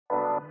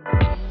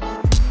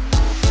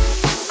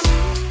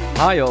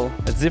Hi all,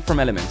 it's Ziv from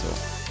Elementor.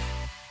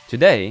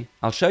 Today,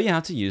 I'll show you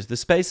how to use the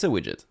Spacer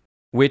widget,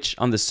 which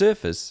on the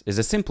surface is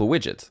a simple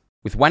widget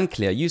with one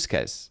clear use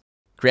case,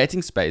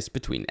 creating space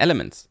between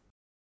elements.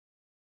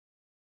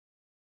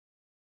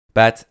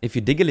 But if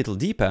you dig a little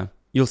deeper,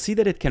 you'll see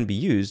that it can be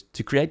used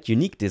to create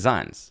unique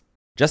designs,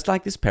 just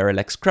like this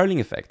parallax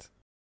scrolling effect.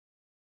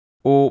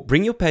 Or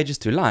bring your pages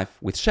to life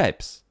with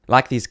shapes,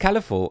 like these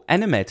colorful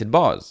animated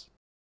bars.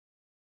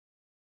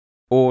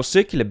 Or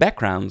circular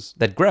backgrounds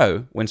that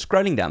grow when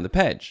scrolling down the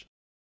page.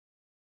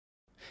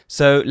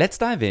 So let's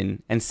dive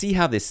in and see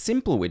how this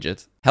simple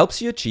widget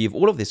helps you achieve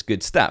all of this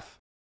good stuff.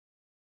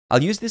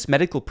 I'll use this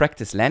medical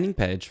practice landing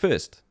page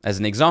first as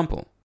an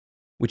example,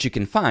 which you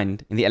can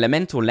find in the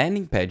Elementor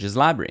landing pages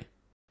library.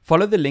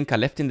 Follow the link I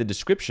left in the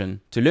description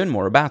to learn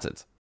more about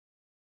it.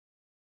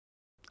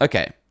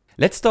 Okay,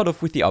 let's start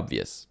off with the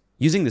obvious,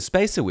 using the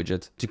Spacer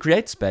widget to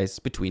create space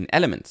between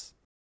elements.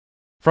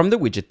 From the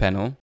widget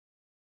panel,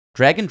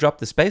 drag and drop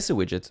the Spacer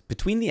widget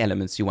between the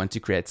elements you want to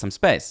create some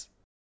space.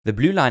 The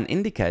blue line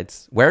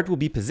indicates where it will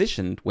be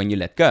positioned when you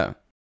let go.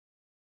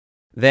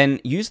 Then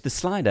use the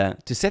slider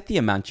to set the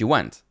amount you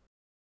want.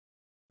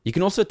 You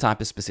can also type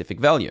a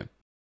specific value.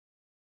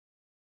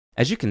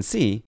 As you can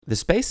see, the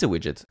Spacer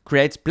widget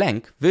creates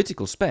blank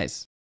vertical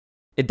space.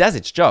 It does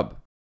its job,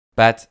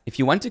 but if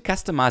you want to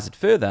customize it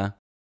further,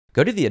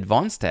 go to the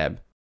Advanced tab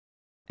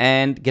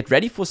and get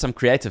ready for some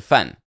creative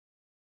fun.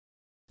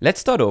 Let's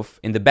start off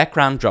in the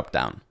background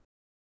dropdown,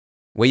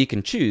 where you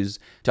can choose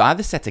to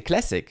either set a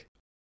classic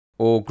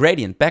or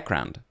gradient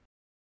background.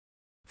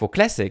 For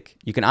classic,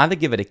 you can either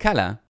give it a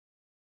color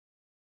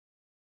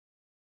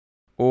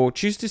or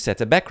choose to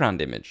set a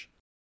background image.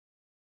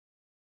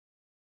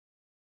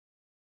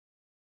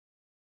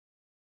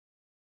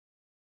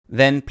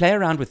 Then play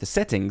around with the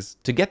settings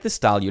to get the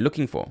style you're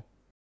looking for.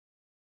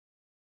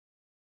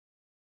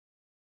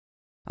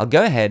 I'll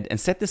go ahead and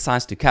set the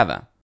size to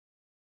cover,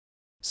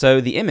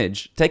 so the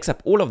image takes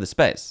up all of the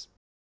space.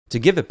 To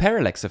give a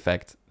parallax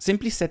effect,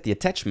 simply set the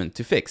attachment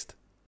to fixed.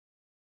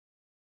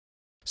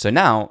 So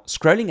now,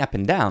 scrolling up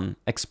and down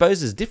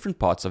exposes different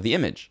parts of the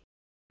image.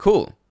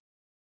 Cool!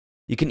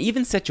 You can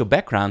even set your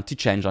background to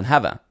change on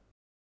hover,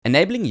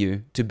 enabling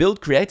you to build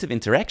creative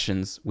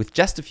interactions with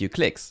just a few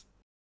clicks.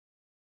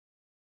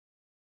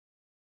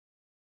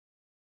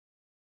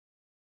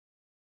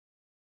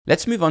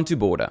 Let's move on to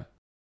border.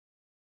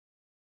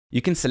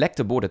 You can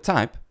select a border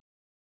type,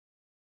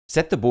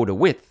 set the border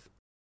width,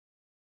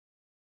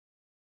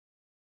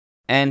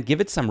 and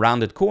give it some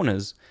rounded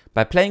corners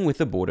by playing with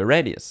the border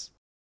radius.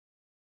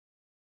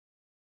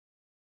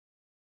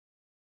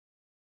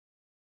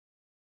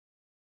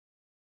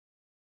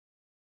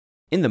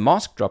 In the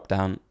mask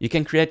dropdown, you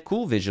can create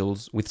cool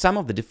visuals with some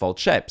of the default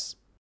shapes.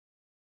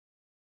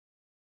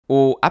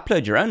 Or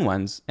upload your own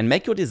ones and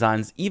make your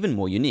designs even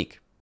more unique.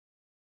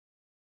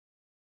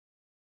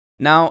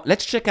 Now,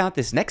 let's check out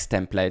this next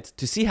template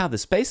to see how the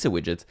Spacer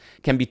widget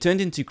can be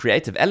turned into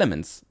creative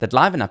elements that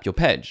liven up your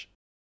page.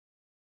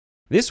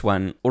 This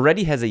one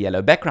already has a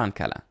yellow background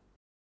color.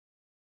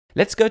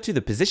 Let's go to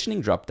the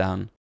positioning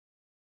dropdown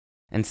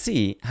and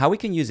see how we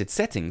can use its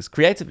settings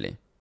creatively.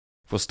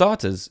 For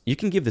starters, you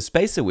can give the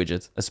Spacer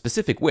widget a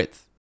specific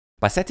width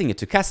by setting it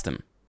to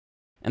custom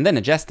and then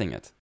adjusting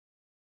it.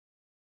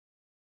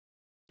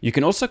 You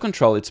can also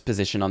control its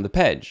position on the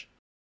page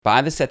by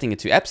either setting it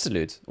to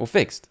absolute or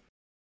fixed.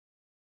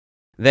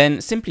 Then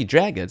simply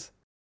drag it,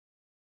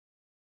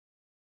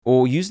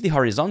 or use the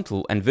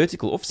horizontal and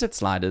vertical offset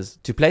sliders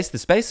to place the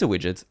Spacer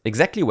widget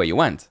exactly where you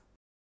want.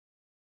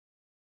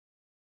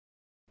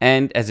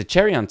 And as a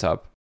cherry on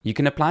top, you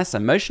can apply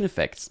some motion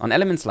effects on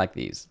elements like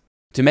these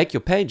to make your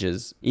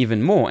pages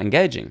even more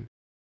engaging.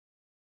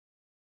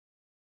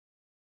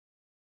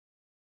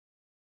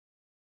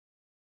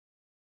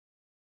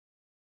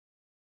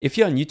 If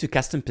you are new to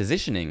custom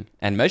positioning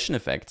and motion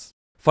effects,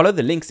 follow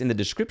the links in the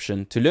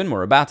description to learn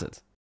more about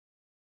it.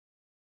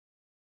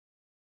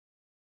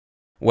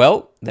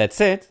 Well,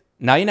 that's it.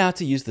 Now you know how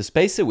to use the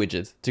Spacer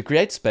widget to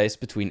create space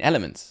between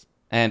elements,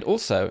 and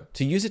also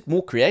to use it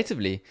more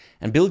creatively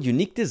and build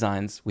unique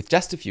designs with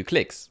just a few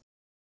clicks.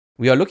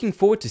 We are looking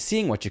forward to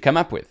seeing what you come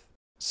up with,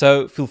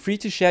 so feel free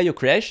to share your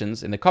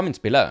creations in the comments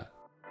below.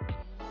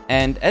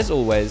 And as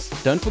always,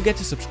 don't forget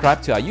to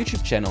subscribe to our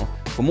YouTube channel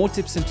for more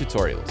tips and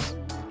tutorials.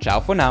 Ciao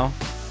for now!